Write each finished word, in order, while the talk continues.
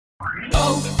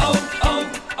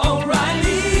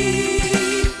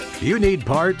O'Reilly! You need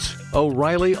parts?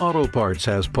 O'Reilly Auto Parts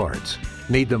has parts.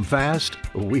 Need them fast?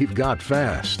 We've got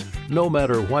fast. No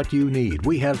matter what you need,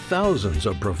 we have thousands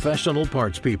of professional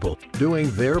parts people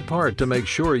doing their part to make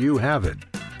sure you have it.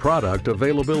 Product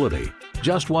availability.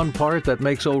 Just one part that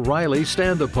makes O'Reilly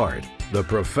stand apart. The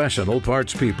professional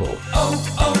parts people.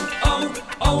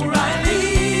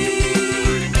 O'Reilly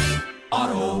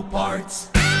Auto Parts.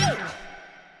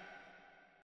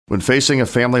 When facing a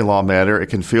family law matter, it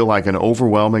can feel like an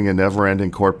overwhelming and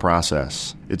never-ending court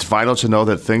process. It's vital to know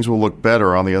that things will look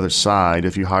better on the other side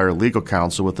if you hire legal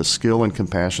counsel with the skill and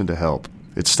compassion to help.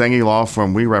 At Stengy Law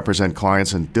Firm, we represent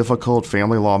clients in difficult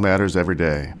family law matters every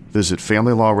day. Visit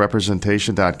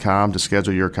FamilyLawRepresentation.com to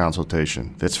schedule your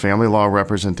consultation. That's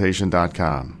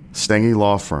FamilyLawRepresentation.com. Stengy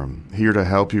Law Firm, here to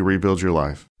help you rebuild your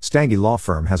life. Stengy Law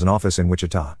Firm has an office in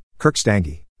Wichita. Kirk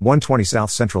Stengy, 120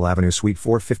 South Central Avenue, Suite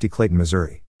 450, Clayton,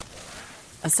 Missouri.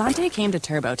 Asante came to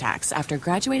TurboTax after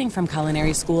graduating from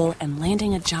culinary school and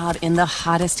landing a job in the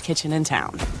hottest kitchen in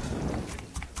town.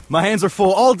 My hands are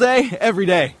full all day, every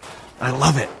day. I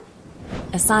love it.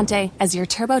 Asante, as your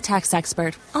TurboTax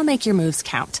expert, I'll make your moves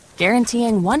count,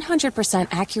 guaranteeing 100%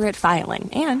 accurate filing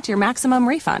and your maximum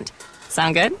refund.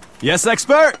 Sound good? Yes,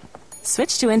 expert!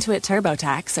 Switch to Intuit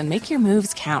TurboTax and make your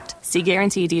moves count. See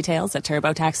guarantee details at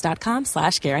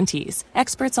turbotax.com/guarantees.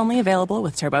 Experts only available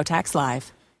with TurboTax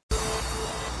Live.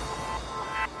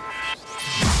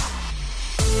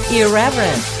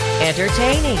 Irreverent,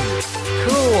 entertaining,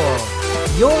 cool.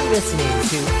 You're listening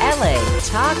to LA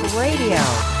Talk Radio.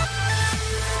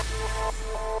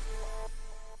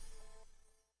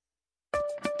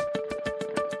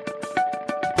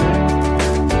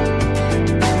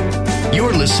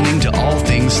 You're listening to All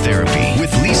Things Therapy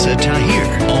with Lisa Tahir,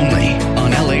 only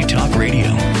on LA Talk Radio.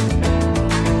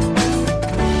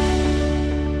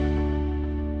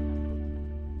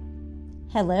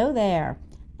 Hello there,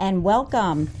 and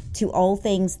welcome to All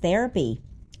Things Therapy.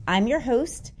 I'm your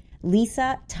host,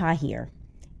 Lisa Tahir.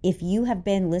 If you have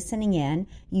been listening in,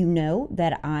 you know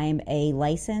that I'm a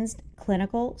licensed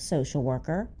clinical social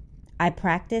worker. I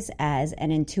practice as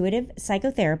an intuitive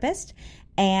psychotherapist,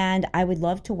 and I would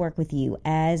love to work with you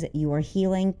as your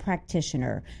healing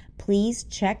practitioner. Please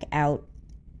check out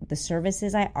the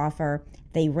services I offer.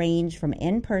 They range from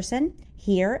in-person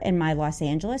here in my Los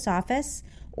Angeles office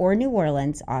or New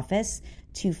Orleans office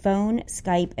to phone,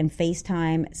 Skype, and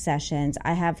FaceTime sessions.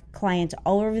 I have clients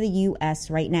all over the U.S.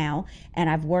 right now, and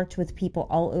I've worked with people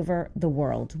all over the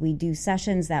world. We do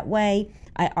sessions that way.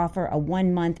 I offer a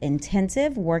 1-month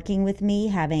intensive working with me,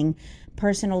 having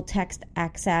personal text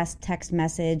access, text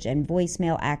message, and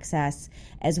voicemail access,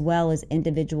 as well as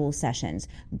individual sessions.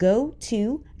 Go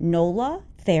to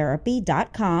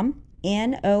NOLA.therapy.com,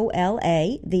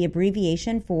 NOLA, the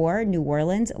abbreviation for New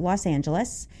Orleans, Los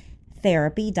Angeles,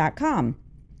 therapy.com.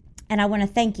 And I want to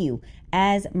thank you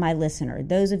as my listener,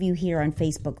 those of you here on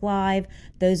Facebook Live,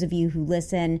 those of you who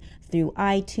listen through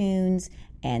iTunes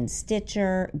and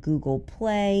Stitcher, Google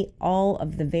Play, all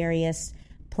of the various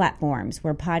platforms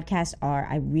where podcasts are.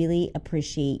 I really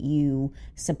appreciate you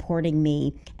supporting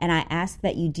me. And I ask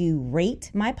that you do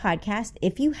rate my podcast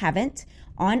if you haven't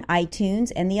on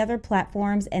iTunes and the other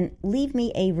platforms, and leave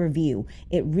me a review.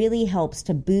 It really helps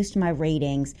to boost my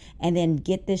ratings and then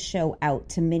get this show out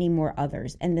to many more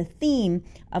others. And the theme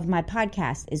of my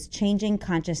podcast is changing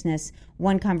consciousness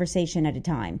one conversation at a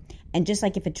time. And just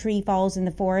like if a tree falls in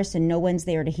the forest and no one's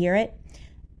there to hear it,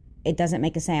 it doesn't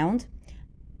make a sound.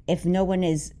 If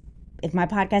my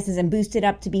podcast isn't boosted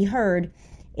up to be heard,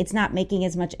 it's not making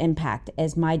as much impact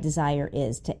as my desire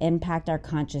is to impact our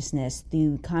consciousness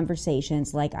through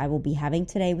conversations like I will be having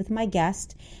today with my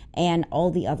guest and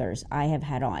all the others I have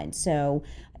had on. So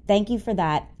thank you for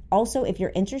that. Also, if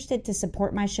you're interested to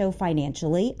support my show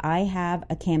financially, I have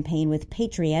a campaign with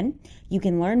Patreon. You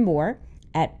can learn more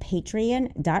at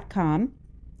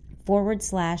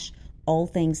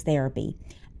patreon.com/allthingstherapy.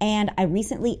 And I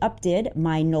recently updated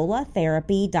my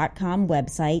NOLAtherapy.com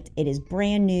website. It is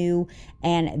brand new,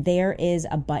 and there is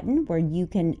a button where you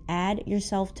can add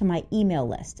yourself to my email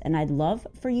list. And I'd love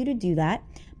for you to do that,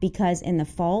 because in the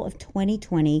fall of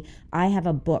 2020, I have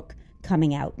a book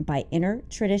coming out by Inner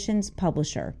Traditions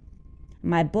Publisher.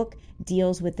 My book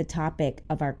deals with the topic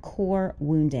of our core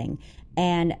wounding.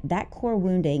 And that core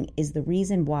wounding is the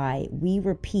reason why we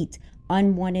repeat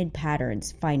unwanted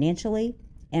patterns financially,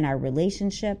 in our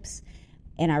relationships,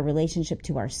 in our relationship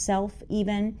to ourself,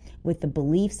 even with the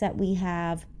beliefs that we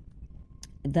have,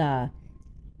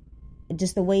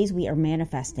 just the ways we are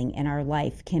manifesting in our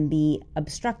life can be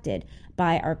obstructed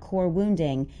by our core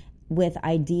wounding with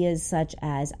ideas such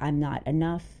as I'm not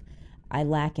enough, I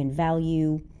lack in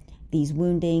value. These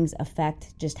woundings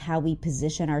affect just how we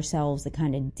position ourselves, the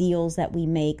kind of deals that we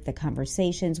make, the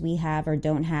conversations we have or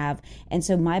don't have. And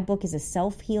so my book is a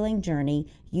self-healing journey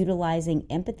utilizing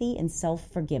empathy and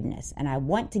self-forgiveness. And I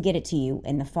want to get it to you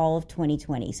in the fall of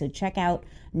 2020. So check out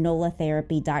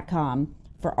nolatherapy.com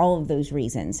for all of those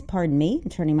reasons. Pardon me, I'm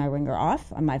turning my ringer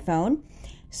off on my phone.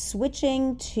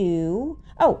 Switching to,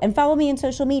 and follow me on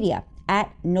social media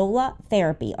at Nola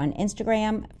Therapy on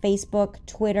Instagram, Facebook,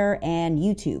 Twitter, and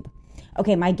YouTube.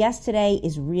 Okay, my guest today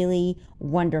is really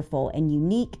wonderful and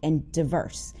unique and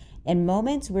diverse. In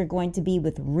moments, we're going to be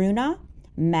with Runa,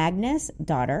 Magnus'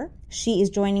 daughter. She is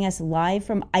joining us live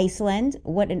from Iceland.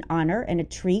 What an honor and a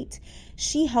treat.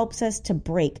 She helps us to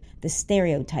break the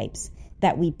stereotypes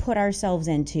that we put ourselves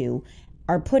into,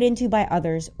 are put into by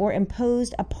others, or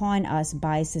imposed upon us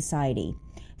by society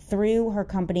through her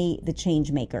company, The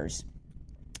Changemakers.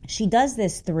 She does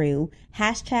this through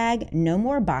hashtag No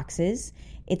More Boxes.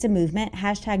 It's a movement,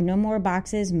 hashtag No More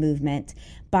Boxes movement,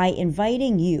 by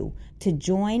inviting you to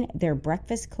join their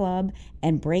breakfast club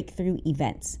and breakthrough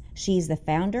events. She's the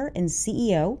founder and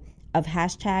CEO of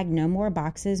hashtag No More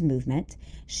Boxes movement.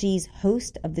 She's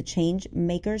host of the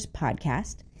Changemakers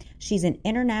podcast. She's an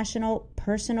international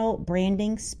personal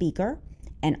branding speaker,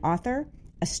 an author,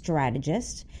 a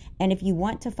strategist. And if you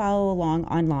want to follow along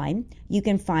online, you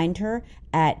can find her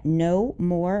at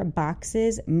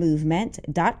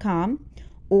nomoreboxesmovement.com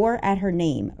or at her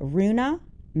name,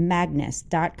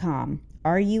 runamagnus.com,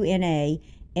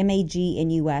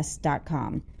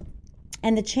 RUNAMAGNUS.com.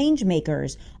 And the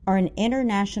Changemakers are an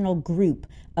international group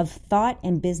of thought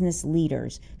and business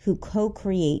leaders who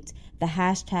co-create the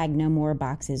hashtag No More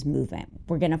Boxes movement.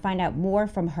 We're going to find out more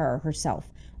from her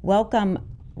herself. Welcome,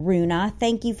 Runa.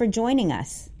 Thank you for joining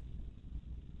us.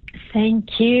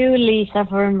 Thank you, Lisa,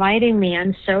 for inviting me.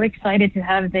 I'm so excited to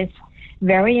have this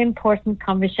very important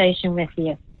conversation with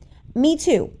you. Me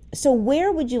too. So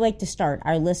where would you like to start,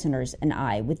 our listeners and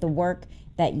I, with the work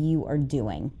that you are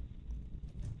doing?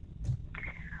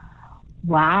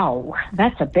 Wow,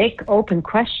 that's a big open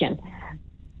question.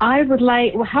 I would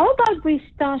like, how about we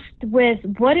start with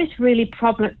what is really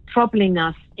troubling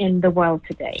us in the world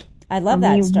today? I love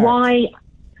that start.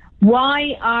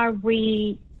 Why are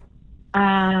we,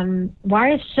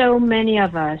 why are so many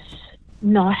of us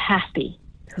not happy?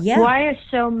 Yeah. Why are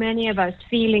so many of us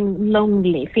feeling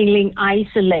lonely, feeling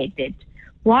isolated?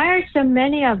 Why are so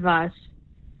many of us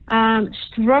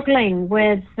struggling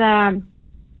with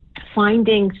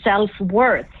finding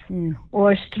self-worth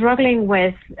or struggling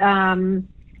with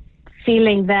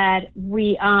feeling that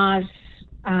we are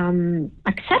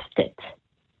accepted?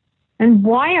 And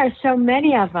why are so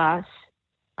many of us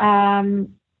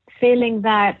feeling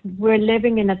that we're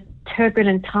living in a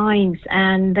turbulent times,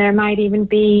 and there might even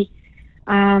be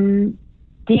dealing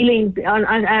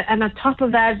on top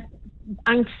of that,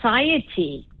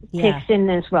 anxiety kicks in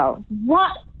as well.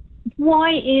 Why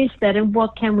is that, and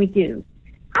what can we do?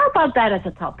 How about that as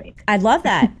a topic? I love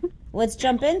that. Let's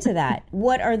jump into that.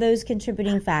 What are those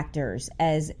contributing factors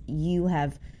as you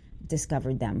have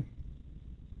discovered them?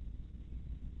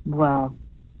 Well,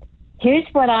 here's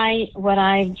what I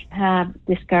have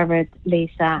discovered,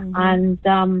 Lisa, and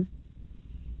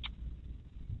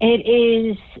it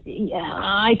is,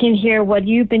 I can hear what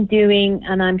you've been doing,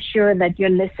 and I'm sure that your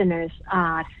listeners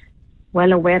are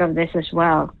well aware of this as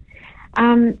well.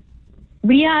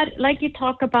 We are, like you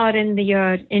talk about in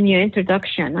your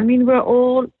introduction, I mean, we're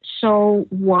all so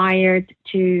wired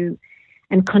to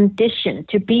and conditioned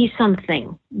to be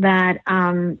something that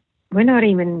we're not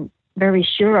even very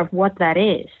sure of what that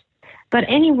is. But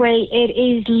anyway, it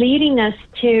is leading us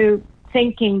to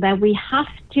thinking that we have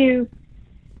to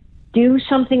do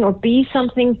something or be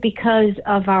something because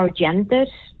of our gender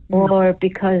or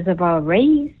because of our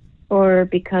race or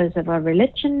because of our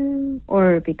religion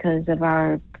or because of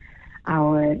our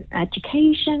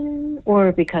education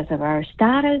or because of our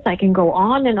status. I can go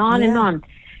on and on and on.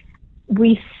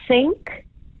 We think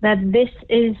that this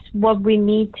is what we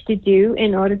need to do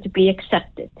in order to be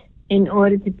accepted, in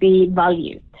order to be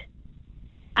valued.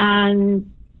 And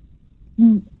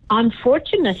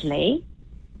unfortunately,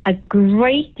 a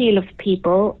great deal of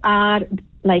people are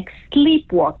like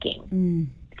sleepwalking,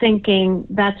 thinking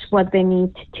that's what they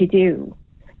need to do.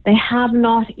 They have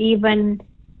not even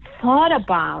thought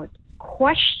about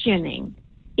questioning,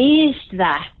 is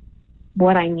that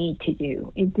what I need to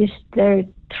do? They're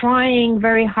trying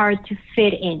very hard to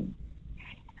fit in.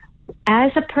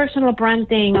 As a personal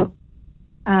branding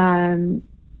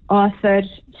author,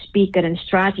 speaker, and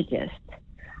strategist,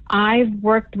 I've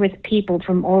worked with people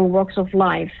from all walks of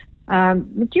life.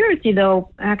 Majority, though,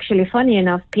 actually, funny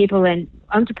enough, people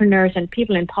entrepreneurs and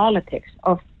people in politics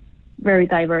of very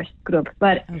diverse group.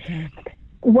 But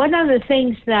one of the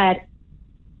things that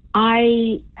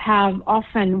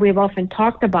we've often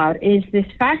talked about is this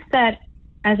fact that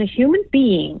as a human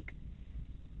being,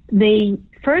 the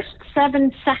first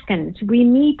 7 seconds we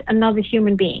meet another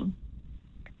human being,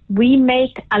 we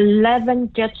make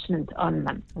 11 judgments on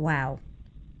them. Wow.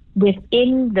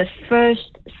 Within the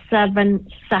first 7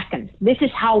 seconds. This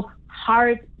is how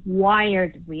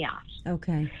hardwired we are.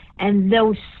 Okay. And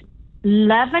those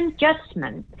 11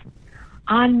 judgments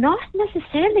are not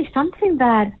necessarily something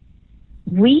that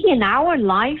we in our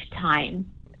lifetime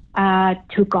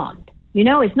took on. You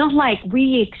know, it's not like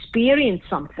we experienced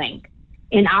something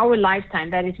in our lifetime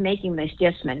that is making this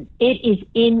judgment. It is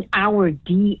in our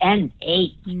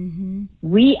DNA. Mm-hmm.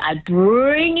 We are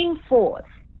bringing forth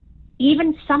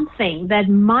even something that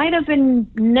might have been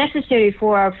necessary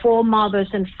for our foremothers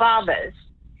and fathers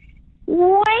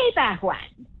way back when.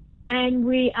 And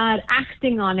we are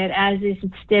acting on it as if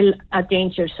it's still a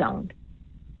danger zone.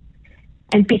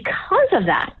 And because of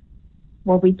that,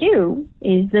 what we do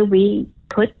is that we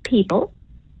put people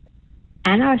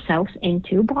and ourselves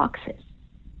into boxes.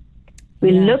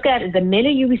 We look at it, the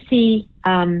minute you see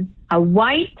a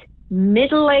white,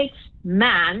 middle-aged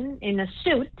man in a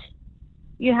suit,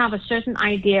 you have a certain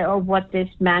idea of what this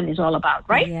man is all about,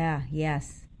 right? Yeah,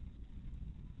 yes.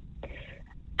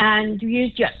 And you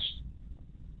judge.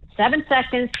 7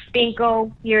 seconds,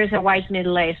 bingo, here's a white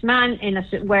middle-aged man in a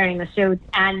suit, wearing a suit,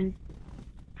 and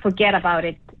forget about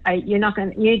it. You're not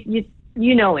going to,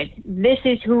 you know it. This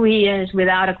is who he is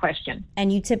without a question.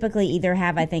 And you typically either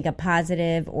have, I think, a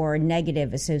positive or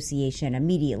negative association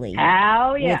immediately.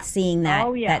 Oh, yeah. With seeing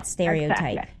that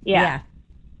stereotype. Exactly.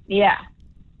 Yeah.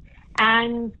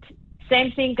 And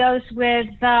same thing goes with,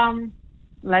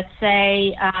 let's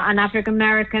say, an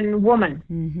African-American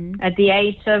woman at the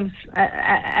age of,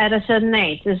 at a certain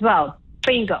age as well.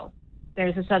 Bingo.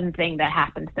 There's a certain thing that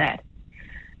happens there.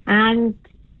 And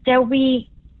so we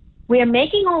are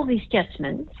making all these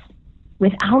judgments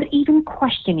without even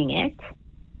questioning it.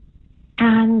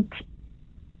 And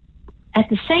at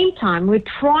the same time, we're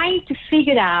trying to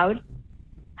figure out,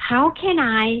 how can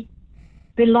I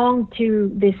belong to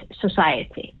this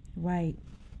society? Right.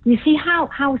 You see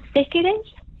how thick it is?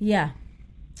 Yeah.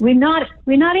 We're not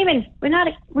even,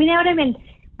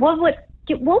 what would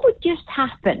just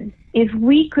happen if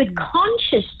we could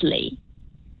consciously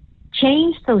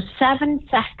change those 7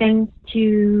 seconds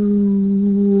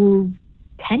to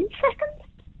 10 seconds?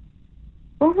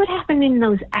 What would happen in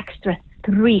those extra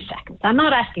 3 seconds? I'm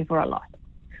not asking for a lot.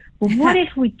 But what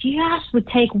if we just would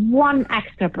take one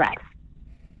extra breath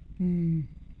and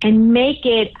make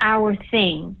it our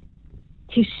thing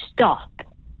to stop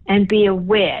and be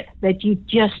aware that you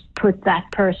just put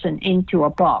that person into a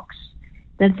box,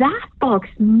 that box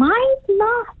might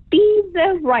not be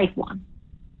the right one.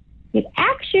 It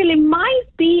actually might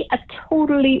be a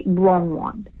totally wrong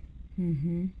one.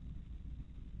 Mm-hmm.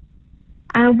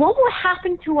 And what would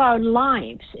happen to our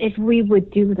lives if we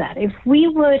would do that? If we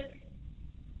would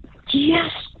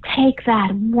just take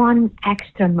that one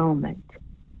extra moment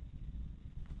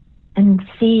and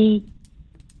see,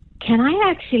 can I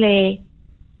actually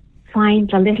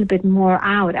find a little bit more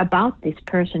out about this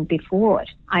person before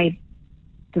I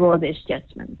draw this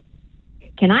judgment?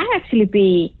 Can I actually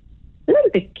be a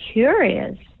little bit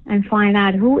curious and find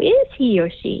out, who is he or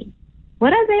she?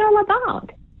 What are they all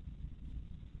about?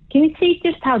 Can you see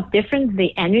just how different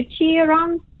the energy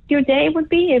around your day would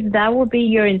be if that would be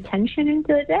your intention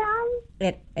into the day?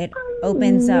 It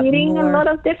opens up meeting more, a lot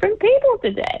of different people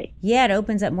today. Yeah, it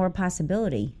opens up more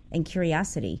possibility and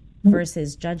curiosity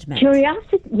versus judgment.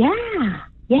 Curiosity, yeah.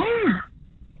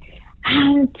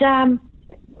 And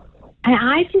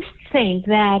I just think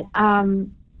that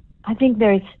I think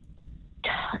there's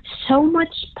so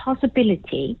much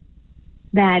possibility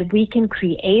that we can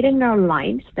create in our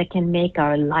lives that can make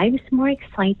our lives more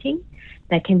exciting,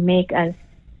 that can make us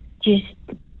just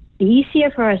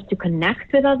easier for us to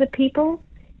connect with other people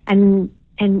and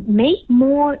make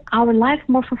our life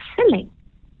more fulfilling.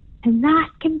 And that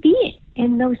can be it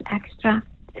in those extra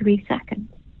 3 seconds.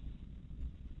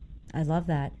 I love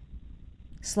that.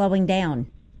 Slowing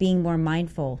down, being more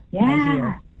mindful. I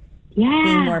hear. Yeah.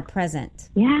 Being more present.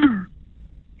 Yeah.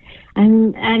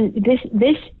 And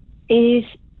this is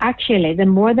actually, the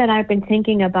more that I've been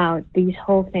thinking about this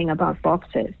whole thing about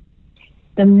boxes,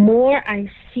 the more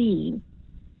I see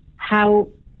how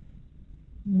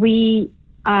we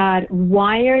are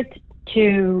wired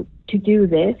to do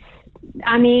this.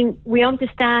 I mean, we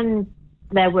understand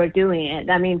that we're doing it.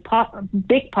 I mean,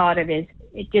 big part of it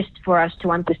is just for us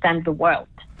to understand the world.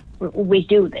 we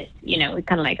do this. It's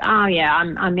kind of like, oh yeah,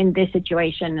 I'm in this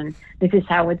situation and this is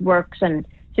how it works. And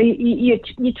so you're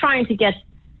trying to get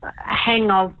a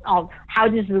hang of how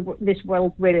does this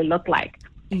world really look like.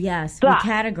 Yes, but, we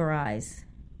categorize.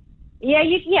 Yeah,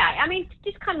 I mean,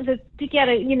 just kind of to get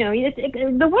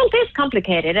the world is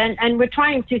complicated, and we're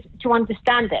trying to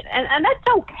understand it, and that's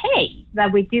okay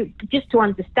that we do just to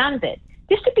understand it,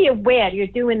 just to be aware you're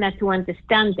doing that to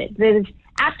understand it. There's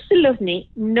absolutely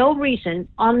no reason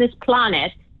on this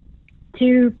planet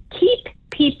to keep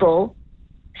people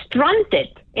stranded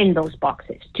in those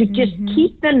boxes, to just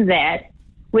keep them there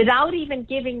without even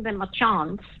giving them a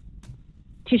chance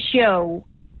to show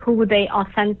who they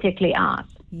authentically are.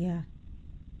 Yeah.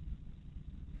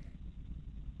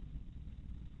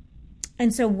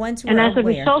 And so once we're as a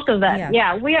aware, result of that,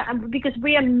 because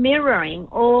we are mirroring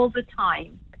all the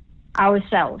time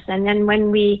ourselves. And then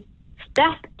when we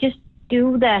just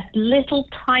do that little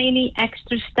tiny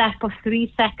extra step of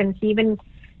 3 seconds, even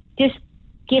just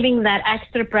giving that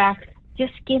extra breath,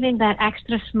 just giving that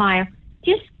extra smile,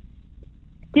 just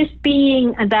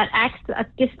being that extra,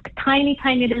 just tiny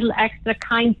little extra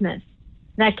kindness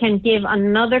that can give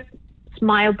another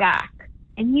smile back.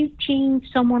 And you change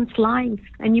someone's life,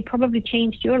 and you probably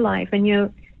changed your life, and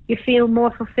you feel more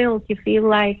fulfilled. You feel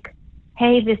like,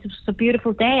 hey, this was a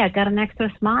beautiful day. I got an extra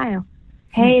smile.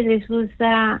 Hey, this was,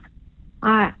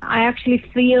 I actually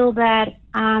feel that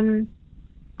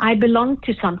I belong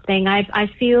to something. I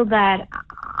feel that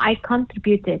I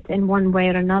contributed in one way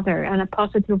or another, in a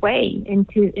positive way,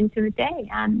 into the day.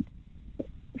 And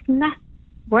isn't that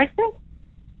worth it?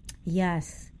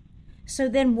 Yes. So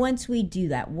then once we do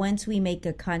that, once we make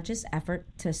a conscious effort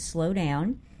to slow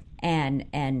down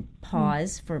and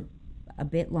pause for a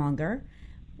bit longer,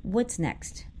 what's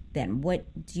next then? What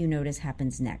do you notice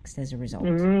happens next as a result?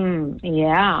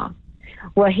 Yeah.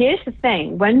 Well, here's the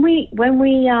thing. When we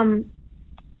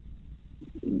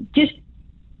just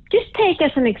take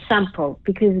as an example,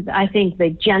 because I think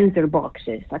the gender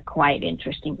boxes are quite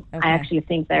interesting. Okay. I actually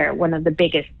think they're one of the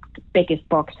biggest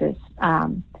boxes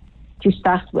to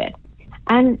start with.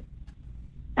 And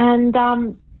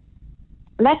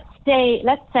let's say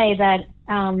that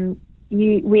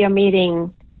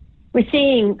we're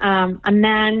seeing a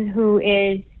man who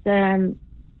is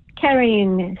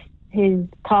carrying his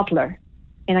toddler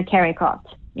in a carry cot,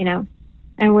 and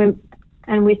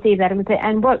we see that, and we say,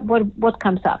 and what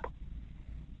comes up?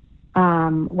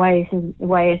 Why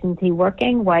isn't he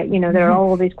working? Why, there are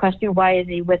all these questions. Why is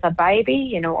he with a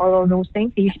baby? All of those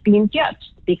things. He's being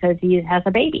judged because he has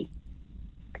a baby.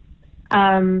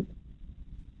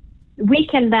 We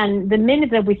can then, the minute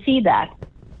that we see that,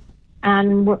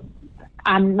 and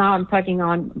I'm talking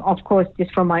on, of course,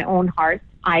 just from my own heart.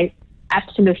 I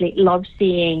absolutely love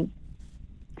seeing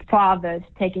fathers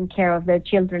taking care of their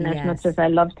children as much as I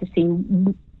love to see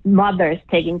mothers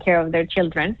taking care of their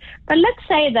children. But let's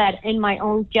say that in my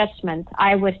own judgment,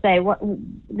 I would say,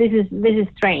 this is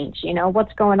strange.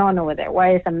 What's going on over there?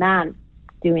 Why is a man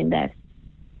doing this?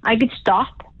 I could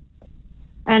stop.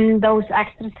 And those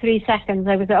extra 3 seconds,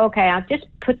 I would say, okay, I'll just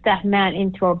put that man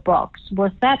into a box.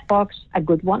 Was that box a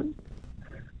good one,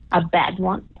 a bad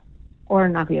one, or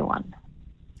an ugly one?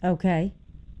 Okay.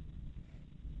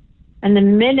 And the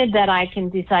minute that I can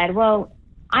decide, well,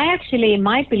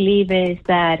 my belief is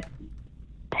that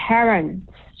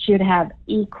parents should have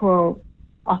equal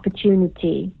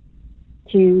opportunity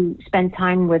to spend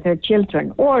time with their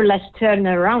children. Or let's turn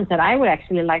it around, that I would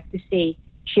actually like to see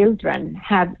children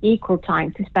have equal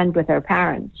time to spend with their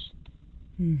parents.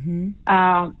 And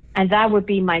that would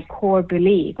be my core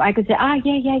belief. I could say,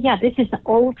 yeah, this is an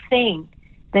old thing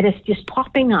that is just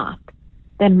popping up.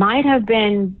 That might have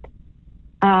been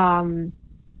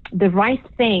the right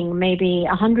thing maybe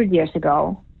 100 years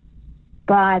ago,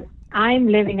 but I'm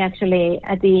living actually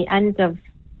at the end of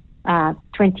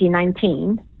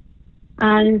 2019,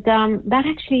 and that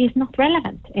actually is not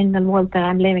relevant in the world that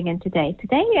I'm living in today.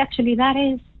 Today, actually, that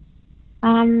is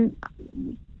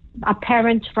a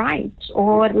parent's rights,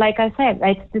 or like I said,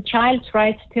 it's the child's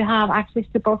rights to have access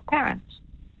to both parents.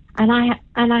 And I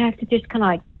have to just kind of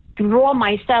like draw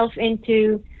myself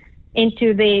into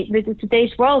the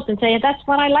today's world and say, that's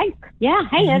what I like. Yeah,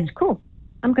 hey, that's cool.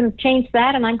 I'm going to change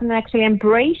that, and I'm going to actually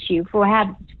embrace you for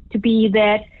having to be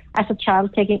there as a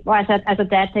child as a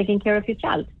dad taking care of your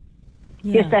child.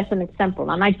 Yeah. Just as an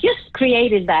example. And I just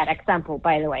created that example,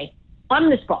 by the way, on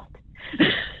the spot.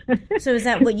 So is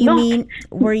that what you mean,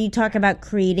 where you talk about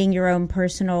creating your own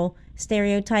personal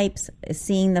stereotypes,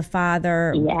 seeing the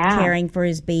father caring for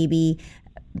his baby,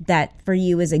 that for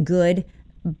you is a good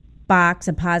box,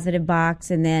 a positive box,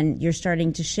 and then you're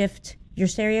starting to shift your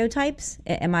stereotypes?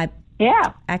 Am I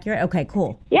Yeah. Accurate? Okay,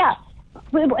 cool. Yeah.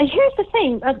 Well, here's the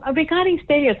thing regarding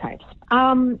stereotypes.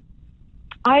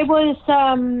 I was,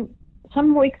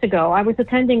 some weeks ago, I was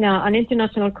attending an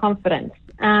international conference,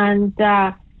 and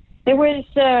there was,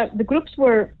 the groups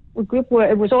were,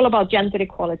 it was all about gender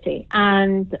equality.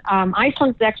 And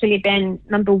Iceland's actually been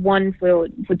number one for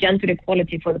gender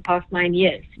equality for the past 9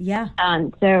 years. Yeah.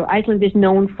 And so Iceland is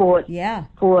known for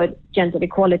gender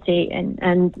equality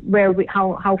and where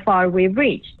how far we've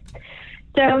reached.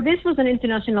 So this was an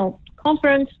international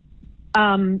conference.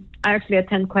 I actually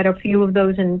attend quite a few of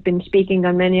those and been speaking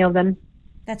on many of them.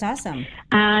 That's awesome.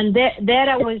 And there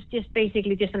I was just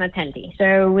basically just an attendee.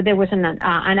 So there was an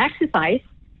exercise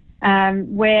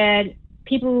where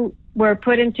people were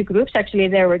put into groups. Actually,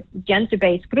 there were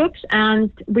gender-based groups, and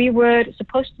we were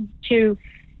supposed to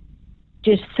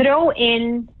just throw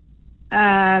in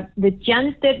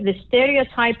the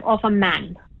stereotype of a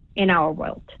man in our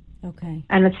world. Okay.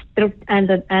 And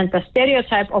the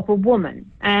stereotype of a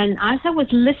woman. And as I was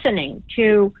listening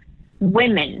to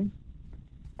women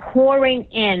pouring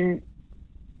in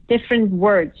different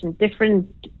words and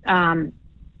different there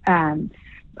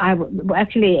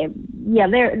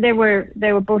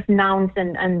were both nouns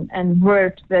and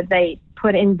words that they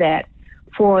put in there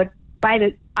for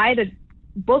either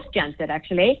both genders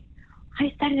actually.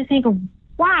 I started to think,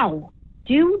 wow,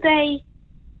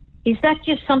 is that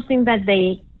just something that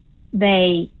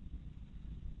they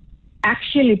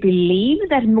actually believe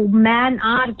that men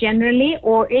are generally,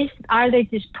 or are they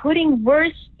just putting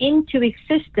words into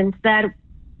existence that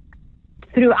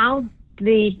throughout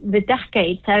the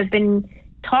decades have been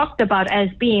talked about as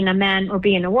being a man or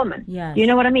being a woman? Yes. Do you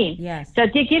know what I mean? Yes. So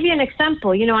to give you an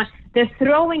example, they're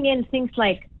throwing in things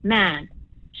like man,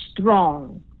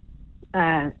 strong,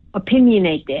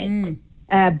 opinionated,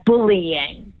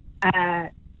 bullying,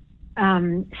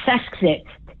 sexist.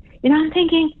 I'm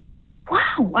thinking,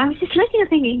 wow, I was just looking and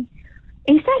thinking,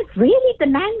 is that really the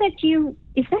man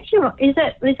is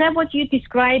that what you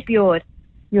describe your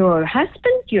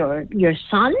husband, your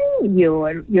son,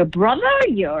 your brother,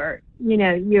 your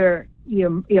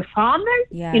father?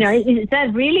 Yes. Is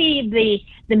that really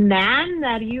the man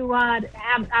that you are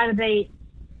they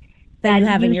that you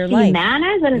have in your life? Man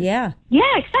as? And yeah,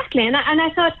 exactly. And I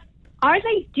thought, are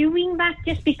they doing that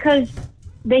just because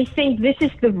they think this is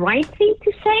the right thing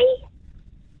to say?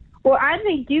 Or are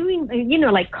they doing,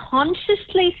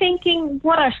 consciously thinking,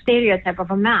 what are stereotype of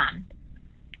a man?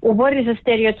 Or what is a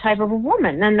stereotype of a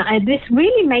woman? And this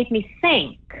really made me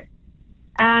think.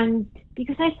 And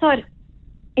because I thought,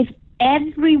 if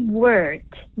every word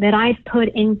that I put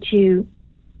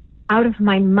out of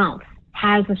my mouth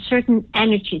has a certain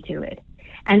energy to it,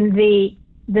 and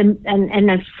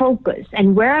and focus,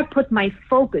 and where I put my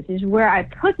focus is where I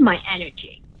put my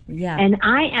energy. Yeah. And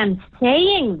I am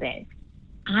saying this,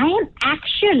 I am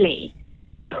actually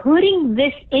putting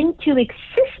this into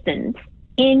existence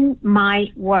in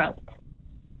my world.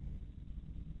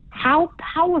 How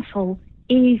powerful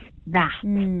is that?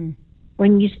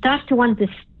 When you start to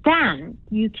understand,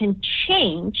 you can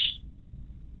change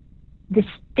the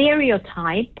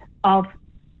stereotype of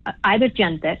either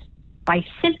gender by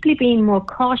simply being more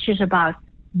cautious about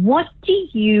what do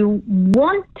you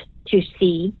want to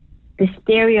see the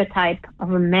stereotype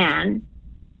of a man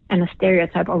and a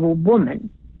stereotype of a woman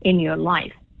in your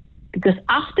life. Because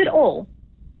after all,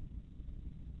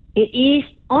 it is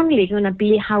only going to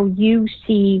be how you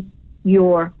see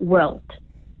your world.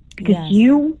 Because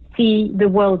you see the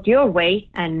world your way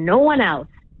and no one else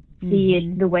sees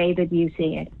it the way that you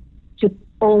see it. So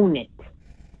own it.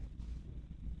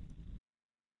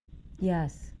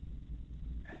 Yes.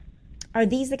 Are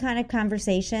these the kind of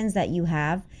conversations that you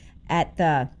have at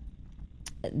the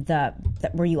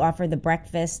where you offer the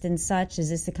breakfast and such? Is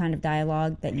this the kind of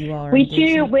dialogue that you all are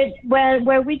engaging?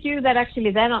 Where we do that, actually,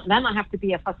 then I have to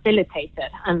be a facilitator,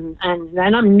 and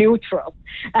then I'm neutral.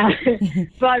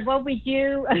 But what we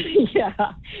do,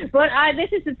 this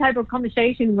is the type of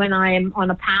conversation when I am on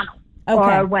a panel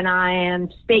or when I am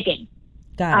speaking.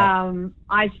 Got it.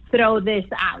 I throw this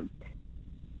out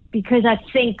because I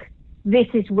think this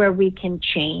is where we can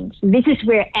change. This is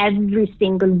where every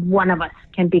single one of us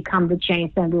can become the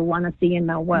change that we want to see in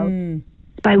our world.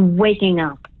 By waking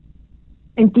up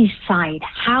and decide,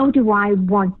 how do I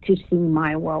want to see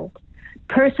my world?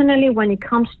 Personally, when it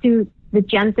comes to the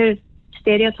gender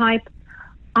stereotype,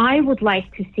 I would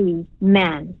like to see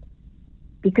men.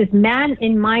 Because men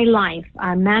in my life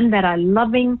are men that are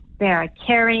loving, they are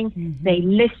caring, they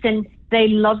listen, they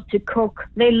love to cook,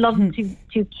 they love to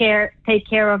take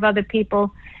care of other people.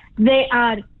 They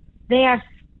are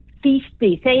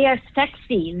feisty, they are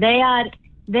sexy, they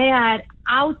are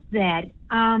out there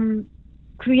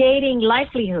creating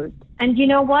livelihood. And you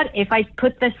know what? If I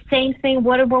put the same thing,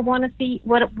 what do I want to see?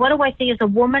 What do I see as a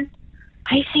woman?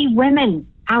 I see women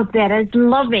out there as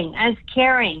loving, as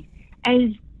caring, as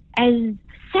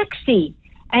sexy,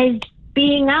 as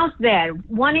being out there,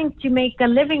 wanting to make a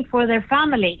living for their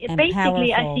family. And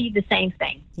basically, powerful. I see the same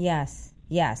thing. Yes,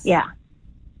 yes. Yeah.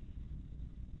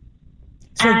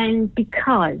 So- And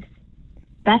because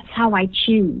that's how I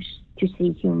choose to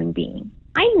see human beings.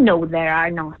 I know there are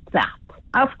not that.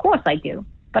 Of course I do.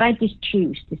 But I just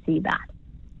choose to see that.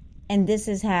 And this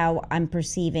is how I'm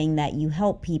perceiving that you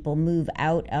help people move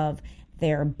out of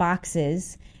their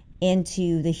boxes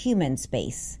into the human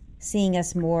space, seeing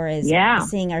us more as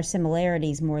seeing our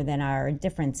similarities more than our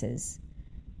differences.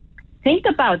 Think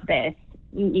about this,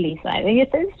 Lisa. I think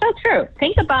it's so true.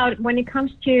 Think about when it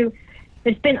comes to,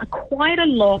 there's been quite a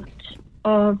lot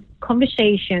of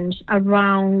conversations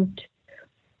around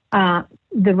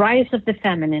the rise of the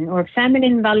feminine, or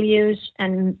feminine values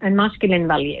and masculine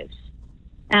values,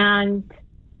 and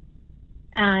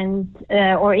in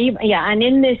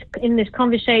this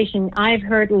conversation, I've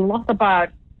heard a lot about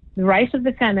the rise of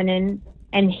the feminine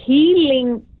and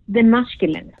healing the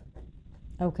masculine.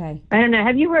 Okay. I don't know.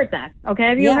 Have you heard that? Okay.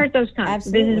 Have you heard those terms?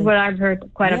 Absolutely. This is what I've heard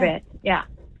quite a bit. Yeah.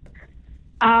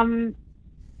 And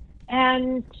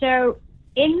so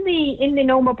in the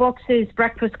No More Boxes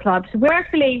Breakfast Clubs, we're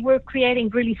creating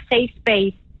really safe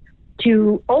space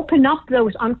to open up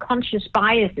those unconscious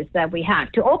biases that we have,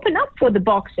 to open up for the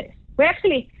boxes. We're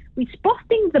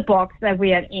spotting the box that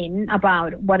we are in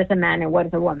about what is a man and what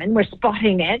is a woman. We're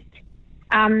spotting it.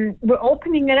 We're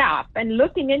opening it up and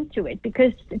looking into it,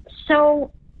 because it's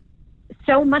so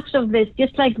much of this,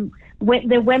 just like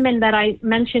the women that I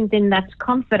mentioned in that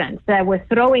conference that were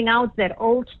throwing out their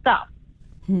old stuff.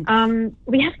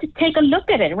 We have to take a look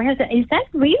at it. We have to, is that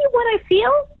really what I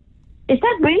feel? Is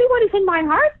that really what is in my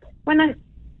heart?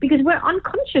 Because we're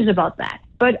unconscious about that.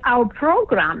 But our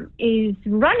program is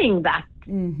running that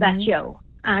show.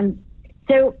 And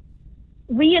so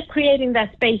we are creating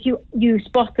that space. You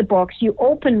spot the box, you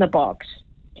open the box,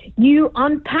 you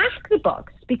unpack the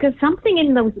box, because something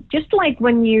in those, just like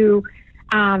when you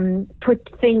put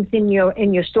things in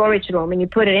your storage room and you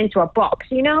put it into a box,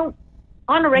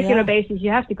 on a regular basis,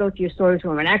 you have to go to your storage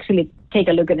room and actually take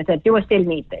a look at it and say, do I still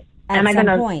need this? Am I going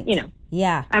to,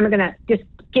 am I going to just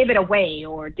give it away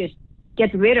or just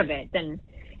get rid of it?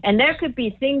 And there could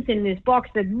be things in this box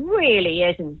that really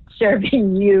isn't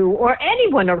serving you or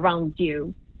anyone around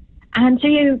you. And so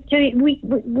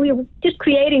we're just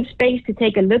creating space to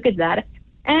take a look at that,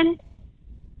 and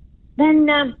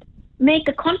then make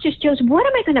a conscious choice. What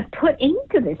am I going to put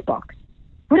into this box?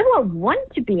 What do I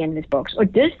want to be in this box? Or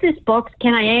does this box,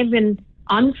 can I even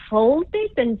unfold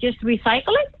it and just recycle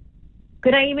it?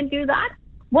 Could I even do that?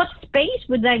 What space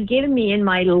would that give me in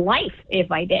my life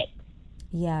if I did?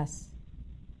 Yes.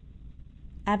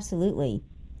 Absolutely.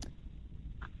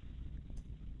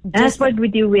 That's what we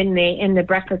do in the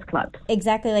Breakfast Club.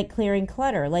 Exactly, like clearing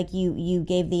clutter. Like you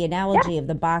gave the analogy of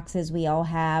the boxes we all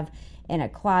have in a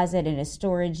closet, in a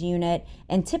storage unit.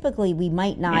 And typically we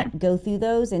might not go through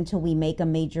those until we make a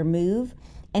major move.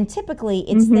 And typically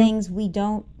it's things we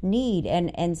don't need.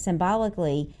 And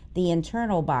symbolically, the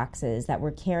internal boxes that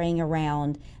we're carrying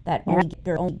around that only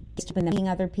gets to being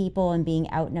other people and being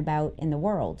out and about in the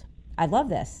world. I love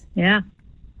this. Yeah.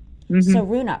 So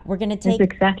Runa, we're going to take a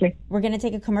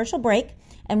commercial break,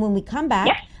 and when we come back,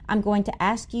 I'm going to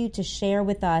ask you to share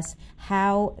with us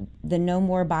how the No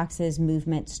More Boxes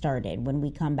movement started when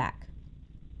we come back.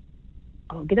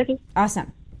 Okay.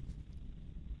 Awesome.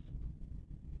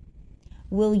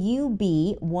 Will you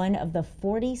be one of the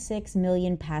 46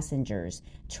 million passengers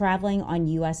traveling on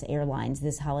U.S. airlines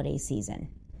this holiday season,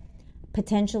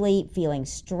 potentially feeling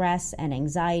stress and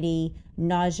anxiety,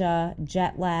 nausea,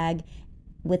 jet lag,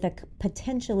 with a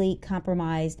potentially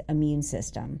compromised immune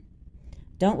system?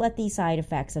 Don't let these side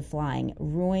effects of flying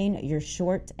ruin your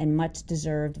short and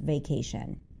much-deserved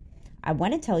vacation. I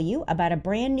want to tell you about a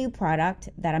brand new product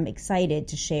that I'm excited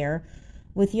to share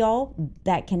with y'all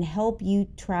that can help you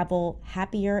travel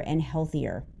happier and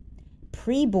healthier.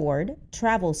 Pre-board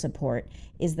travel support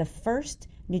is the first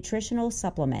nutritional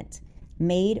supplement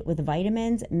made with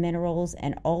vitamins, minerals,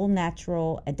 and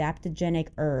all-natural adaptogenic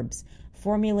herbs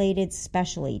formulated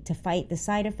specially to fight the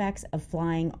side effects of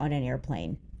flying on an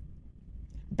airplane.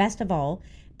 Best of all,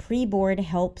 Pre-board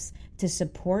helps to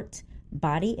support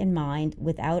body and mind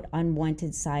without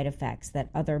unwanted side effects that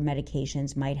other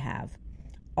medications might have.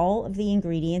 All of the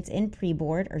ingredients in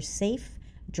Pre-board are safe,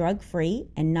 drug-free,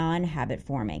 and non-habit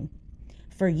forming.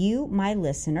 For you, my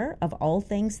listener of all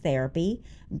things therapy,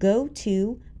 go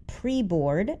to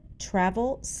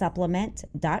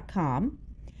preboardtravelsupplement.com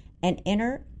and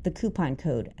enter the coupon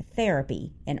code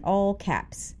THERAPY in all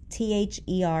caps,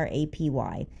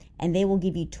 THERAPY, and they will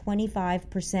give you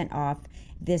 25% off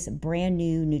this brand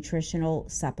new nutritional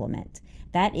supplement.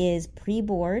 That is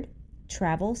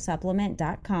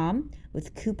preboardtravelsupplement.com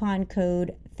with coupon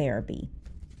code THERAPY.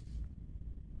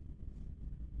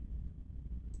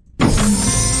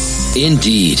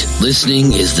 Indeed,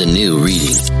 listening is the new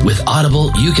reading. With Audible,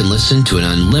 you can listen to an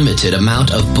unlimited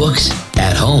amount of books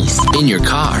at home, in your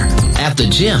car, at the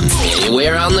gym,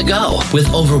 anywhere on the go.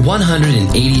 With over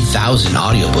 180,000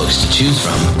 audiobooks to choose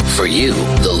from. For you,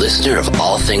 the listener of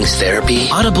All Things Therapy,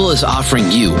 Audible is offering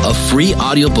you a free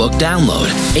audiobook download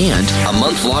and a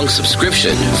month-long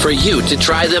subscription for you to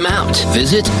try them out.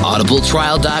 Visit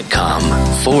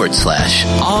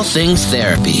audibletrial.com/All Things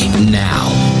Therapy now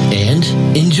and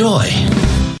enjoy.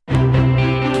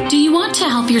 Do you want to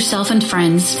help yourself and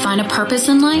friends find a purpose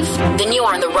in life? Then you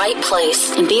are in the right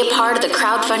place and be a part of the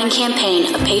crowdfunding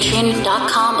campaign of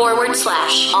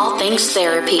patreon.com/All Things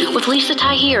Therapy with Lisa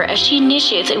Tahir as she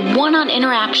initiates a one-on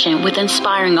interaction with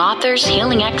inspiring authors,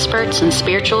 healing experts, and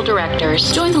spiritual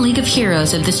directors. Join the League of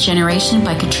Heroes of this generation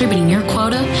by contributing your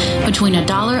quota between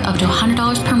 $1 up to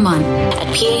 $100 per month at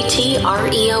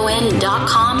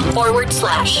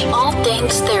patreon.com/All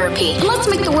Things Therapy. And let's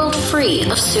make the world free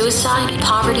of suicide,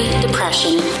 poverty,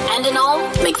 depression, and in all,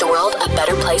 make the world a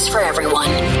better place for everyone.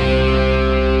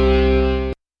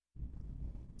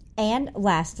 And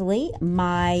lastly,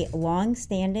 my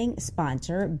long-standing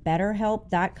sponsor,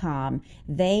 BetterHelp.com.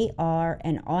 They are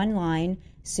an online,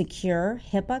 secure,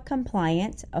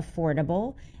 HIPAA-compliant,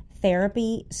 affordable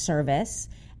therapy service,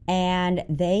 and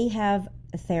they have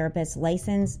therapists,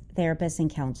 licensed therapists and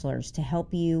counselors to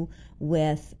help you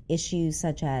with issues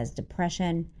such as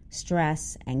depression,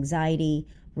 stress, anxiety,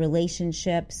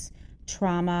 relationships,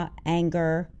 trauma,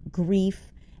 anger, grief,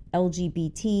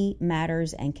 LGBT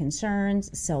matters and concerns,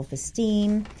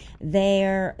 self-esteem.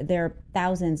 There are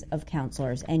thousands of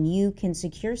counselors, and you can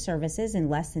secure services in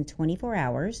less than 24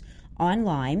 hours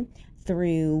online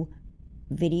through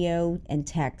video and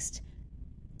text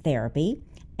therapy.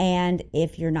 And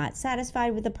if you're not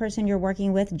satisfied with the person you're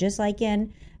working with, just like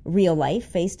in real life,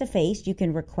 face-to-face, you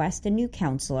can request a new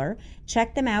counselor.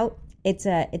 Check them out. It's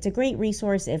a great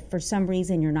resource if for some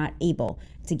reason you're not able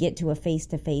to get to a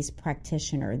face-to-face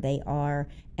practitioner. They are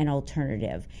an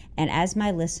alternative. And as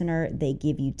my listener, they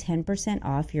give you 10%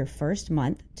 off your first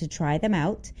month to try them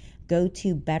out. Go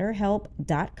to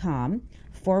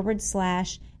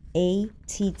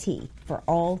betterhelp.com/ATT for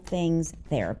All Things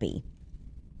Therapy.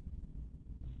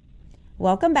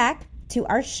 Welcome back to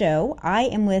our show. I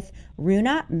am with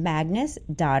Runa, Magnus'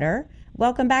 daughter.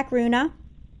 Welcome back, Runa.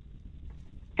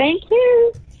 Thank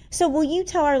you. So will you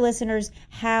tell our listeners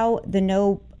how the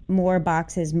No More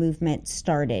Boxes movement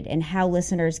started and how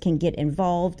listeners can get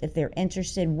involved if they're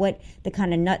interested, what the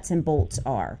kind of nuts and bolts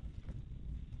are?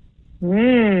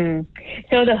 So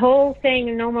the whole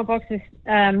thing, No More Boxes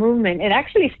movement, it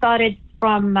actually started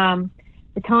from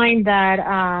the time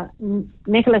that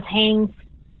Nicholas Haynes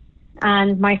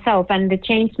and myself and the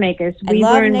Changemakers, we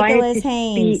were invited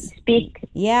to speak.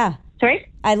 Yeah. Sorry?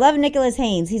 I love Nicholas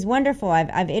Haynes. He's wonderful.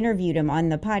 I've interviewed him on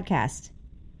the podcast.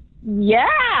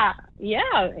 Yeah.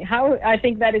 How I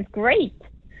think that is great.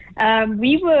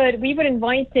 We were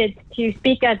invited to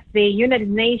speak at the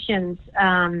United Nations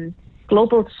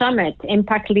Global Summit,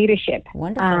 Impact Leadership.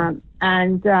 Wonderful.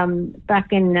 And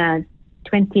back in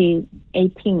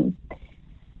 2018.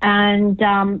 And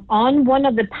on one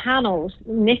of the panels,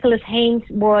 Nicholas Haynes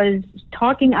was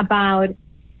talking about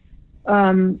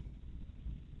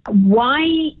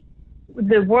why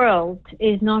the world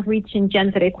is not reaching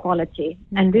gender equality.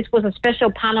 And this was a special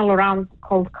panel around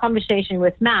called Conversation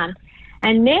with Man.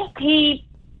 And Nick, he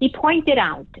pointed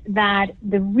out that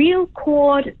the real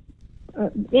core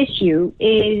issue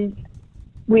is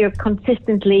we are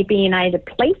consistently being either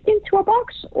placed into a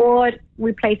box or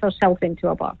we place ourselves into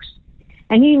a box.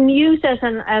 And he used as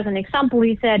an example,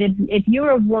 he said, if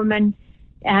you're a woman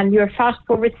and you're fast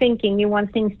forward thinking, you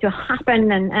want things to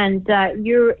happen, and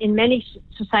you're in many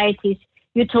societies,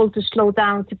 you're told to slow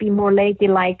down, to be more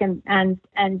ladylike, and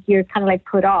you're kind of like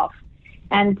put off.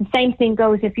 And the same thing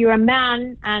goes if you're a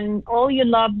man and all you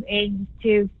love is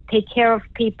to take care of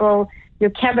people,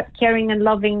 you're caring and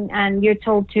loving, and you're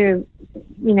told to,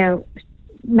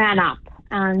 man up.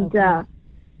 And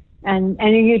and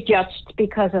you're judged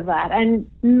because of that. And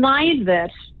neither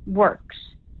works.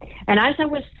 And as I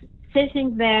was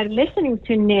sitting there listening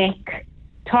to Nick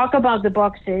talk about the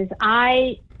boxes,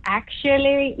 I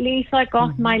actually, Lisa,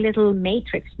 got my little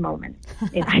Matrix moment,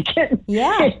 if I can.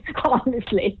 Yeah.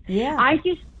 Honestly. Yeah. I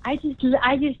just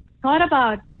thought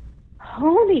about,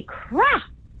 holy crap.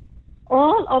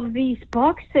 all of these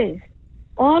boxes,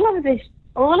 all of these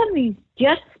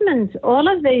judgments, all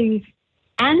of these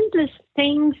endless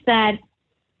things that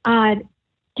are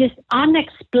just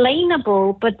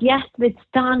unexplainable, but yet it's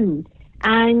done,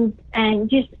 and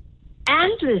just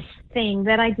endless thing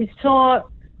that I just thought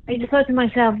to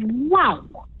myself, wow,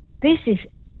 this is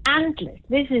endless.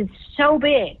 This is so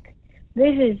big.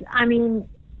 This is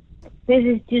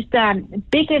just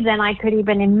bigger than I could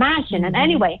even imagine. And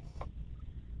anyway,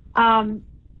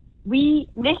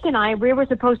 Nick and I, we were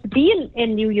supposed to be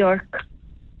in New York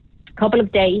a couple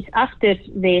of days after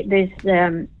this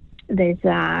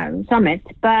summit,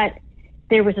 but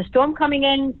there was a storm coming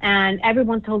in, and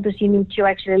everyone told us you need to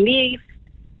actually leave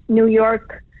New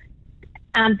York.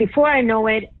 And before I know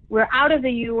it, we're out of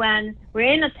the UN,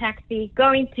 we're in a taxi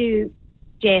going to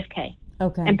JFK.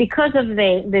 Okay. And because of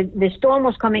the storm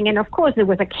was coming in, of course, there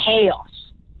was a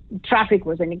chaos. Traffic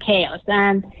was in a chaos.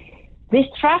 And this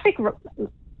traffic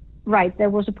ride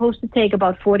that was supposed to take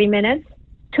about 40 minutes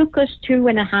took us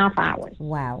 2.5 hours.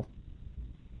 Wow.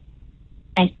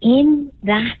 And in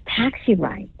that taxi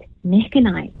ride, Nick and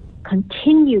I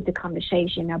continued the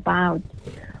conversation about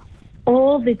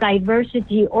all the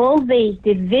diversity, all the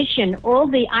division, all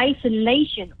the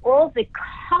isolation, all the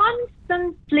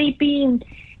constantly being,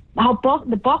 how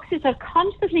the boxes are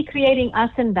constantly creating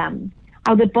us and them,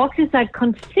 how the boxes are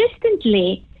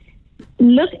consistently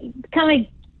looking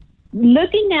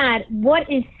at what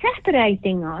is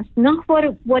separating us, not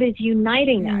what is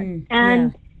uniting us.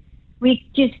 And we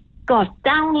just got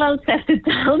downloads after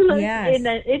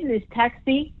downloads in this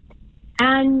taxi,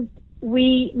 and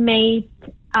we made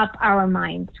up our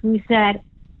minds. We said,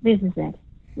 this is it.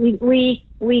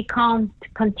 We can't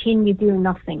continue doing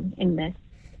nothing in this.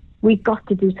 We got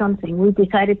to do something. We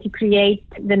decided to create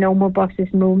the No More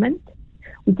Boxes movement.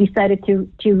 We decided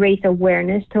to raise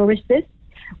awareness towards this.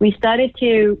 We decided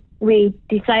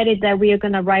that we are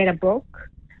going to write a book.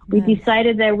 We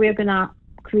decided that we're going to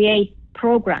create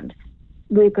programs.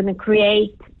 We're going to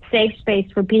create safe space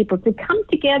for people to come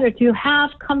together to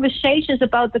have conversations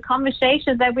about the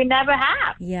conversations that we never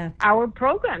have. Yeah. Our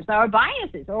programs, our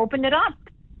biases, open it up,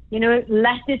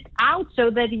 let it out so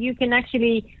that you can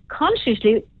actually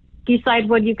consciously decide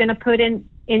what you're going to put in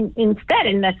instead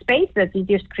in that space that you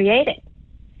just created.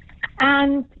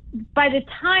 And by the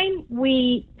time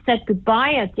we said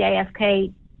goodbye at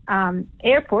JFK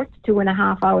airport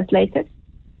 2.5 hours later,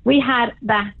 we had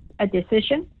a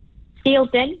decision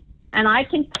sealed in. And I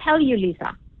can tell you,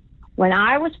 Lisa, when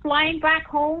I was flying back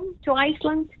home to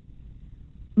Iceland,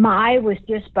 I was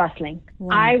just bustling.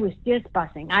 Wow. I was just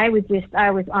buzzing. I was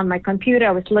on my computer.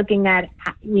 I was looking at,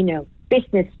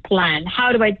 business plan.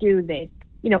 How do I do this?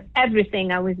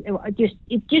 Everything.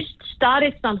 It just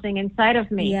started something inside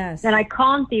of me that I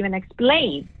can't even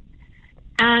explain.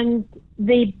 And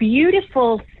the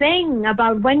beautiful thing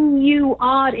about when you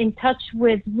are in touch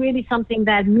with really something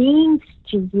that means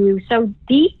to you so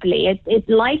deeply, it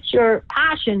lights your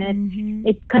passion,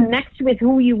 it connects with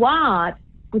who you are,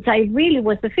 which I really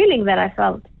was the feeling that I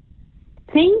felt.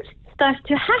 Things start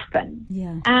to happen.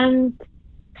 Yeah. And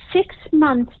 6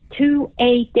 months to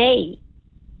a day,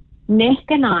 Nick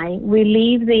and I, we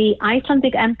leave the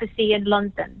Icelandic embassy in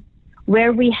London,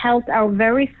 where we held our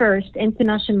very first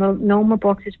international No More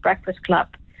Boxes Breakfast Club.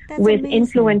 That's with amazing.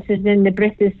 Influences in the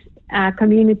British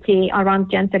community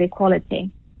around gender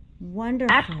equality.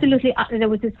 Wonderful. Absolutely. There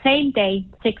was the same day,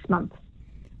 6 months.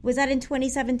 Was that in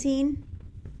 2017?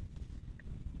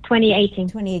 2018.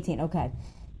 2018, okay.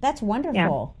 That's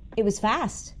wonderful. Yeah. It was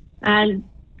fast. And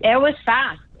it was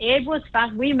fast.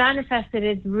 We manifested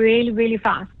it really, really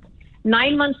fast.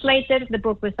 9 months later, the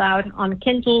book was out on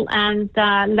Kindle, and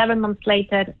 11 months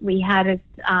later, we had it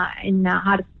in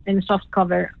a soft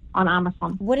cover on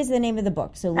Amazon. What is the name of the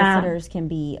book so listeners can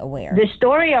be aware? The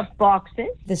Story of Boxes.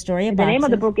 The Story of Boxes. The name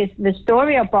of the book is The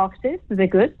Story of Boxes, the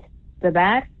good, the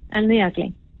bad, and the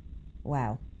ugly.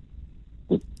 Wow.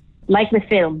 Like the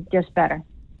film, just better.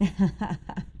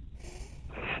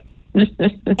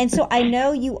 And so I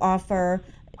know you offer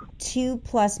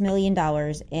 $2+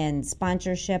 million in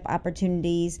sponsorship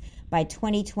opportunities. By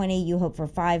 2020, you hope for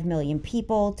 5 million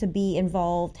people to be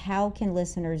involved. How can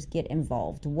listeners get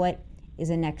involved? What is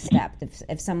the next step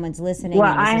if someone's listening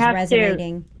and this is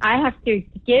resonating? I have to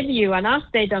give you an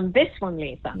update on this one,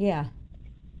 Lisa. Yeah.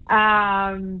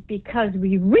 Because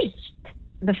we reached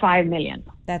the 5 million.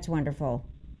 That's wonderful.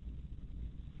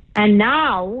 And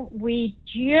now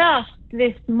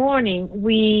this morning,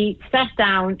 we sat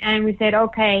down and we said,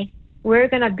 okay, we're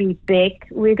going to be big.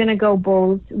 We're going to go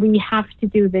bold. We have to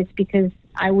do this because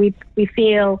we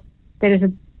feel there is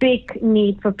a big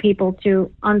need for people to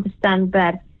understand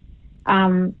that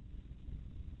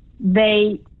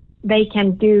they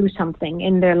can do something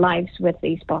in their lives with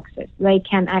these boxes. They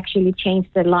can actually change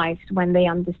their lives when they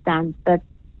understand that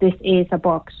this is a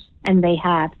box and they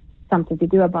have something to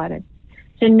do about it.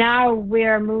 So now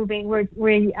we're moving.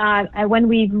 When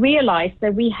we realized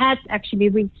that we had actually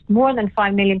reached more than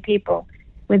 5 million people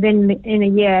in a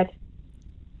year,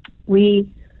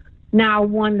 we now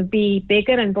want to be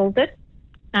bigger and bolder,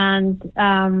 and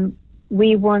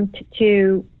we want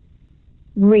to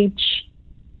reach.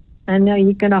 I know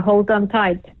you're going to hold on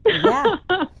tight. Yeah.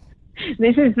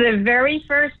 This is the very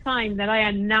first time that I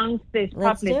announced this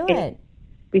publicly. Let's do it.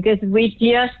 Because we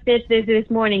just did this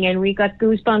morning, and we got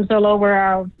goosebumps all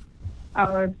over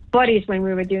our bodies when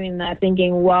we were doing that,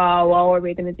 thinking, wow, how are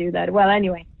we going to do that? Well,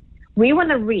 anyway, we want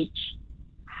to reach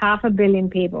 500 million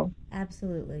people.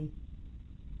 Absolutely.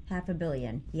 500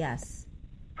 million, yes.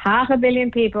 500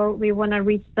 million people, we want to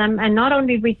reach them, and not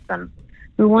only reach them,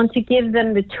 we want to give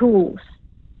them the tools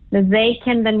that they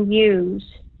can then use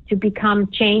to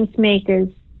become change makers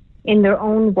in their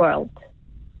own world,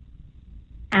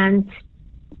 and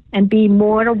be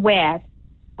more aware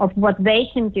of what they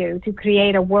can do to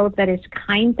create a world that is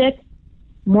kinder,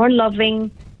 more loving,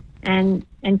 and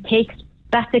takes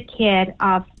better care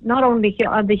of not only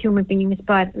other human beings,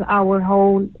 but our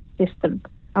whole system,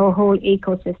 our whole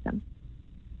ecosystem.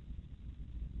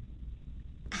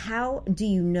 How do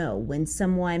you know when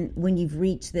you've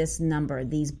reached this number,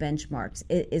 these benchmarks?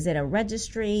 Is it a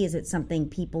registry? Is it something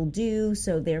people do,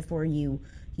 so therefore you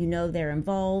know they're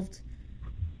involved?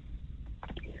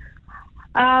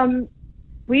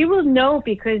 We will know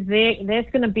because there's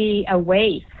going to be a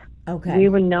wave. Okay. We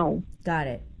will know. Got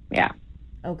it. Yeah.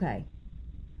 Okay.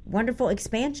 Wonderful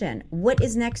expansion. What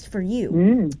is next for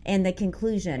you? And the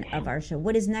conclusion of our show.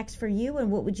 What is next for you,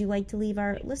 and what would you like to leave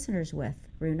our listeners with,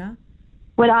 Runa?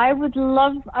 What I would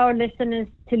love our listeners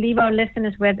to leave our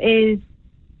listeners with is,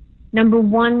 number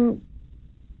one,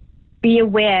 be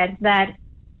aware that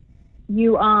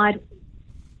you are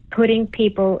putting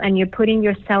people and you're putting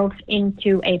yourself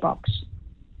into a box.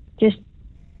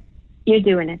 You're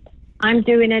doing it. I'm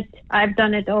doing it. I've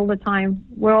done it all the time.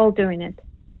 We're all doing it.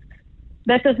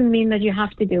 That doesn't mean that you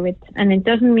have to do it. And it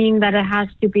doesn't mean that it has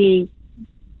to be,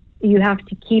 you have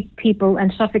to keep people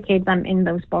and suffocate them in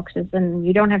those boxes. And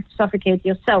you don't have to suffocate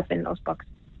yourself in those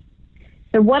boxes.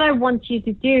 So what I want you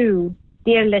to do,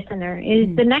 dear listener,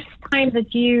 is the next time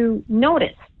that you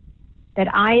notice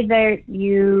that either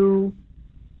you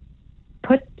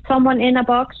put someone in a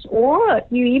box, or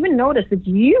you even notice that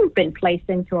you've been placed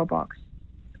into a box,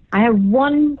 I have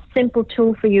one simple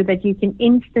tool for you that you can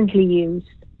instantly use.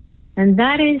 And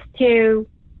that is to,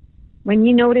 when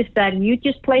you notice that you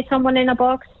just place someone in a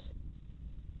box,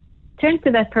 turn to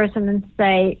that person and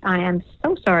say, I am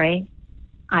so sorry.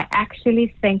 I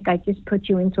actually think I just put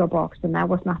you into a box, and that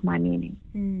was not my meaning.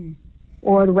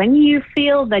 Or when you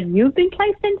feel that you've been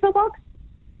placed into a box,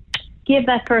 give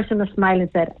that person a smile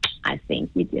and say, I think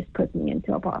you just put me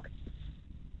into a box.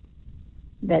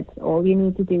 That's all you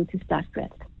need to do to start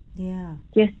with. Yeah.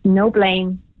 Just no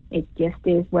blame. It just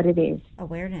is what it is.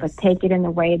 Awareness. But take it in a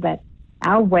way that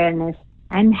awareness,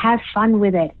 and have fun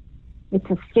with it. It's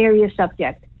a serious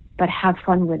subject, but have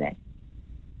fun with it.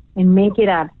 And make it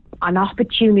an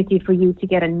opportunity for you to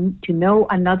get to know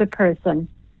another person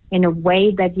in a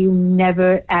way that you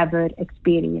never, ever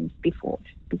experienced before.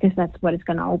 Because that's what it's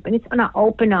going to open. It's going to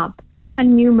open up a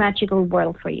new magical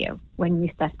world for you when you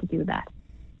start to do that.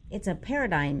 It's a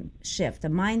paradigm shift, a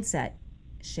mindset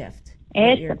shift.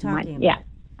 You're talking about. Yeah,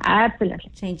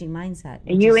 absolutely. Changing mindset.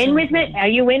 Are you in with me? Are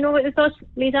you in with us,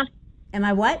 Lisa? Am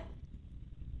I what?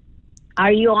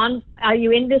 Are you on? Are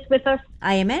you in this with us?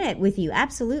 I am in it with you.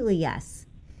 Absolutely, yes.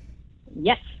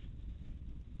 Yes.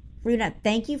 Runa,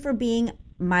 thank you for being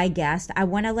my guest. I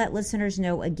want to let listeners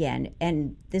know again,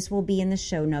 and this will be in the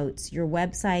show notes. Your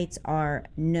websites are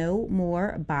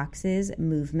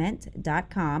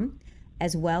nomoreboxesmovement.com,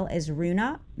 as well as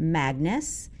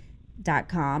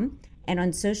runamagnus.com. And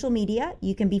on social media,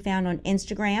 you can be found on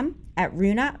Instagram at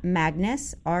Runa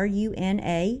Magnus,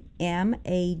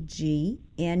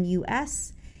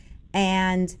 RUNAMAGNUS.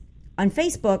 And on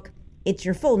Facebook, it's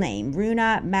your full name,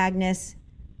 Runa Magnus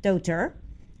Doter.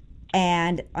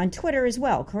 And on Twitter as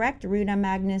well, correct? Runa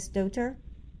Magnus Doter?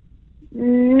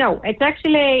 No, it's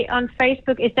actually on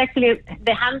Facebook. It's actually,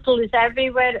 the handle is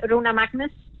everywhere, Runa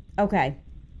Magnus. Okay.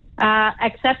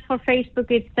 Except for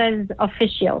Facebook, it says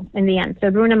official in the end. So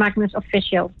Runa Magnus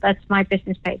official. That's my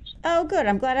business page. Oh, good.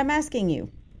 I'm glad I'm asking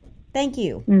you. Thank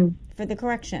you for the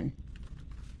correction.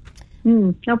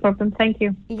 No problem. Thank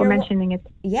you for mentioning it.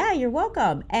 Yeah, you're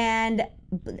welcome. And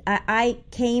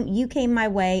you came my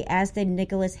way, as did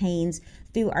Nicholas Haynes,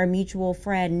 through our mutual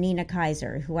friend, Nina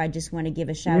Kaiser, who I just want to give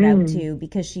a shout out to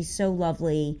because she's so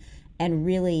lovely and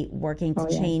really working to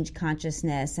change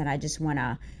consciousness. And I just want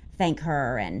to thank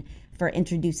her and for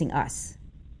introducing us.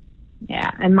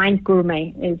 Yeah, and Mind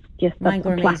Gourmet is just a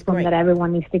platform that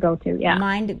everyone needs to go to. Yeah,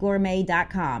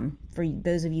 mindgourmet.com for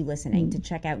those of you listening to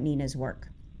check out Nina's work.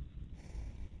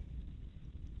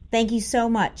 Thank you so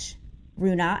much,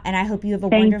 Runa, and I hope you have a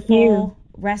wonderful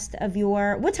rest of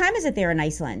your... What time is it there in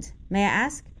Iceland? May I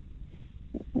ask?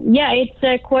 Yeah, it's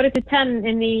 9:45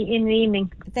 in the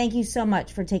evening. Thank you so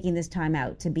much for taking this time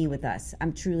out to be with us.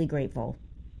 I'm truly grateful.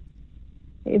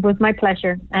 It was my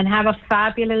pleasure. And have a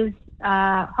fabulous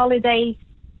holidays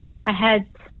ahead.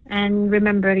 And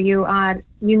remember, you are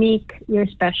unique, you're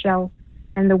special,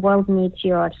 and the world needs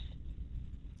yours.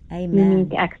 Amen.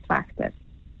 Unique X factor.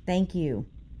 Thank you.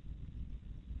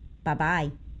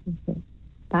 Bye-bye.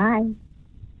 Bye.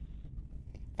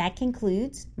 That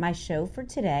concludes my show for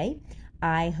today.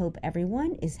 I hope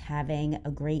everyone is having a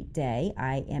great day.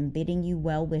 I am bidding you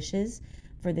well wishes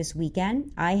for this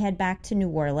weekend. I head back to New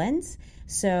Orleans,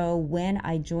 so when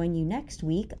I join you next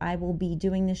week, I will be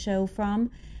doing the show from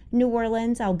New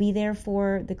Orleans. I'll be there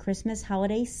for the Christmas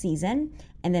holiday season,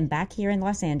 and then back here in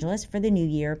Los Angeles for the new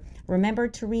year. Remember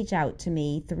to reach out to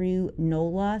me through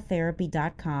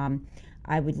nolatherapy.com.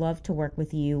 I would love to work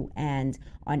with you. And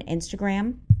on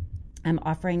Instagram, I'm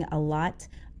offering a lot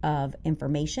of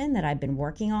information that I've been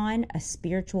working on, a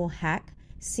spiritual hack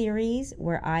series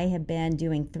where I have been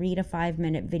doing 3 to 5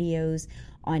 minute videos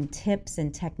on tips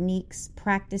and techniques,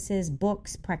 practices,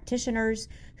 books, practitioners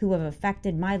who have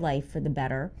affected my life for the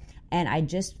better. And I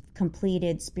just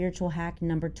completed spiritual hack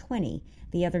number 20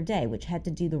 the other day, which had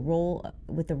to do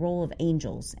with the role of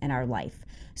angels in our life.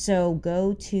 So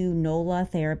go to Nola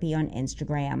Therapy on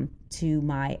Instagram to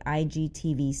my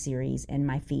IGTV series and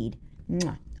my feed.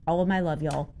 Mwah. All of my love,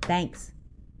 y'all. Thanks.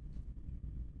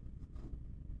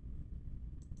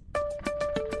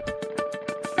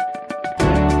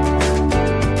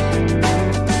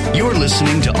 You're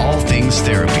listening to All Things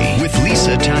Therapy with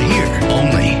Lisa Tahir,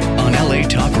 only on LA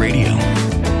Talk Radio.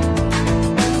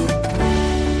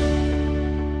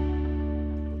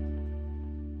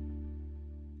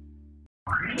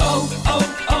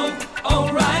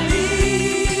 O'Reilly!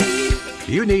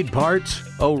 You need parts?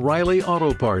 O'Reilly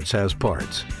Auto Parts has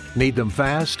parts. Need them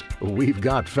fast? We've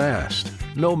got fast.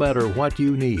 No matter what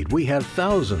you need, we have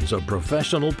thousands of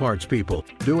professional parts people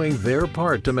doing their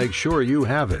part to make sure you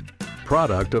have it.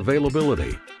 Product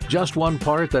availability. Just one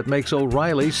part that makes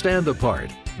O'Reilly stand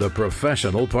apart. The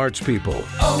professional parts people.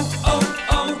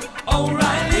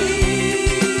 O'Reilly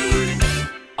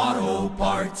Auto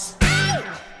Parts.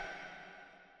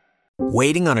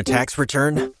 Waiting on a tax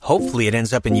return? Hopefully it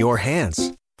ends up in your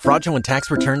hands. Fraudulent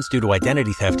tax returns due to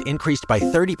identity theft increased by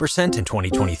 30% in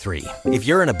 2023. If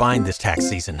you're in a bind this tax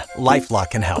season,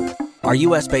 LifeLock can help. Our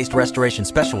U.S.-based restoration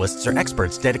specialists are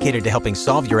experts dedicated to helping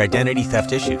solve your identity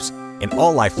theft issues. And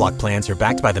all LifeLock plans are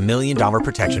backed by the $1 Million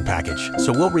Protection Package.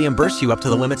 So we'll reimburse you up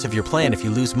to the limits of your plan if you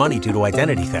lose money due to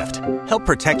identity theft. Help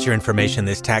protect your information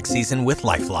this tax season with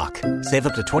LifeLock. Save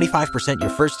up to 25% your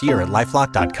first year at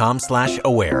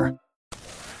LifeLock.com/aware.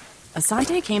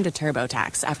 Asante came to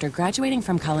TurboTax after graduating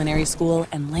from culinary school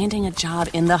and landing a job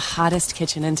in the hottest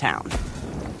kitchen in town.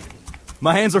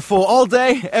 My hands are full all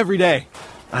day, every day.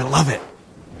 I love it.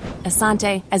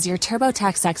 Asante, as your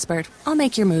TurboTax expert, I'll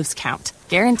make your moves count,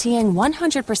 guaranteeing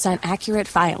 100% accurate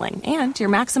filing and your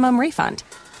maximum refund.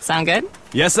 Sound good?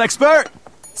 Yes, expert!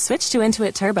 Switch to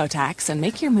Intuit TurboTax and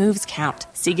make your moves count.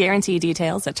 See guarantee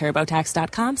details at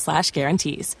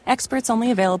TurboTax.com/guarantees. Experts only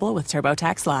available with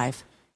TurboTax Live.